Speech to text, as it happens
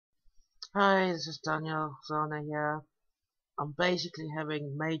Hi, this is Daniel Zana here. I'm basically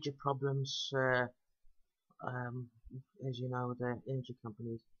having major problems, um, as you know, with the energy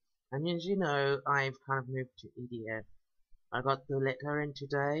companies. And as you know, I've kind of moved to EDF. I got the letter in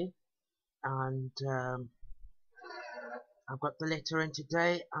today, and I've got the letter in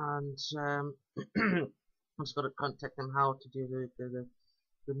today, and I've just got to contact them how to do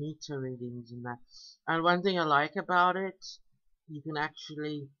the meter readings and that. And one thing I like about it, you can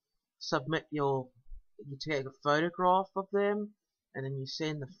actually submit you take a photograph of them, and then you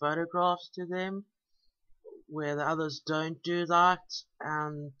send the photographs to them, where the others don't do that.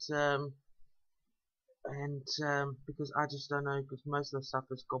 And because I just don't know, because most of the stuff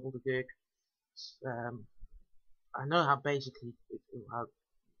is gobbledygook. um, I know how basically how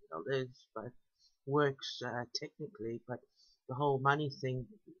it is, but works technically, but the whole money thing,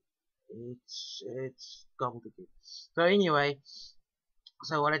 it's gobbledygook. So anyway,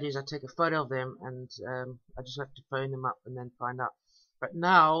 so what I do is I take a photo of them, and I just have to phone them up and then find out. But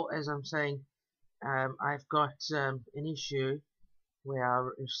now, as I'm saying, I've got an issue where I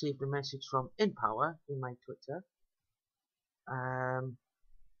received a message from Npower in my Twitter.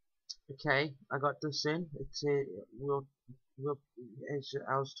 Okay, I got this in. It's as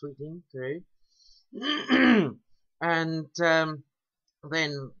I was tweeting through, and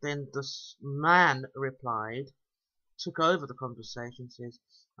then this man replied, took over the conversation, says,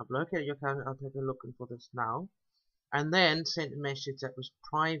 "I've located your account. I'll take a look for this now," and then sent a message that was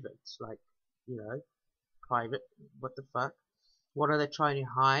private, like, private. What the fuck? What are they trying to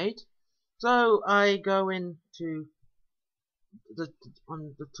hide? So I go into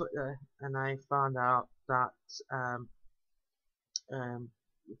on the Twitter, and I found out that um,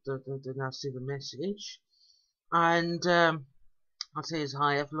 now see the message, and I'll say is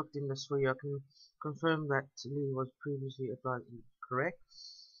hi. I've looked in this for you. I can confirm that Lee was previously advised correct.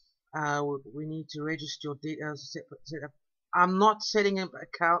 We need to register your details. Set up. I'm not setting up an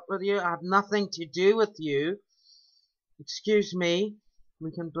account with you. I have nothing to do with you. Excuse me.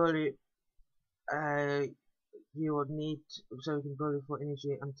 We can bully. You will need, so we can bully for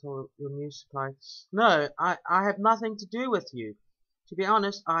energy until your new supply. No, I have nothing to do with you. To be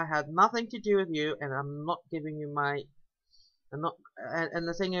honest, I had nothing to do with you, and I'm not giving you my. I'm not. And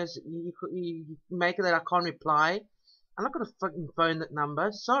the thing is, you make it that I can't reply. I'm not gonna fucking phone that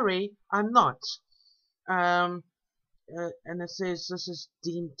number. Sorry, I'm not. Um, and it says this is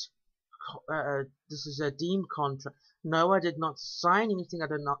deemed. This is a deemed contract. No, I did not sign anything. I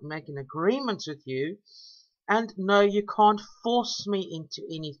did not make an agreement with you. And no, you can't force me into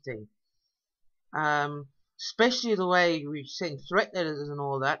anything. Especially the way we send threat letters and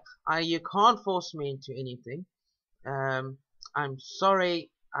all that. You can't force me into anything. I'm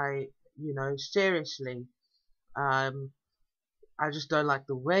sorry. Seriously. I just don't like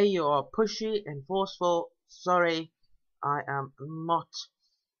the way you are pushy and forceful. Sorry, I am not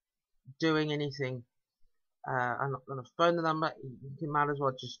doing anything. I'm not gonna phone the number. You might as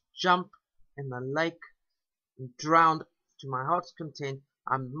well just jump in the lake and drown to my heart's content.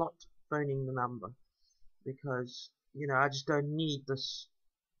 I'm not phoning the number because I just don't need this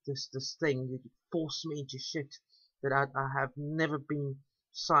thing. You force me into shit that I have never been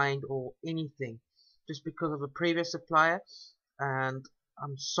signed or anything just because of a previous supplier. And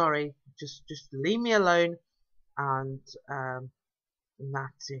I'm sorry. Just leave me alone, and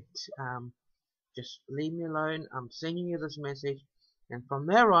that's it. Just leave me alone. I'm sending you this message, and from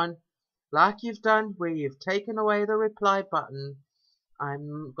there on, like you've done where you've taken away the reply button,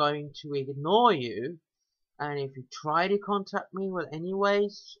 I'm going to ignore you. And if you try to contact me with any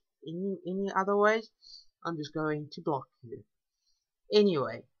other ways, I'm just going to block you.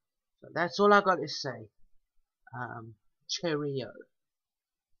 Anyway, so that's all I got to say. Cheerio.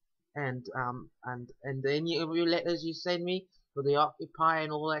 And any of your letters you send me for the occupier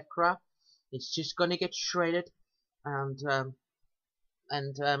and all that crap, it's just gonna get shredded. And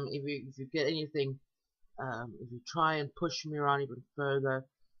if you get anything, if you try and push me around even further,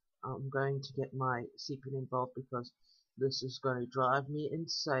 I'm going to get my CPN involved, because this is going to drive me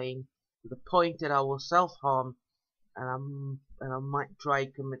insane to the point that I will self-harm, and I might try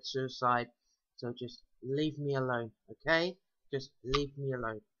to commit suicide. So just leave me alone, okay? Just leave me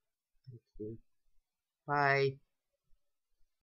alone. Thank you. Bye.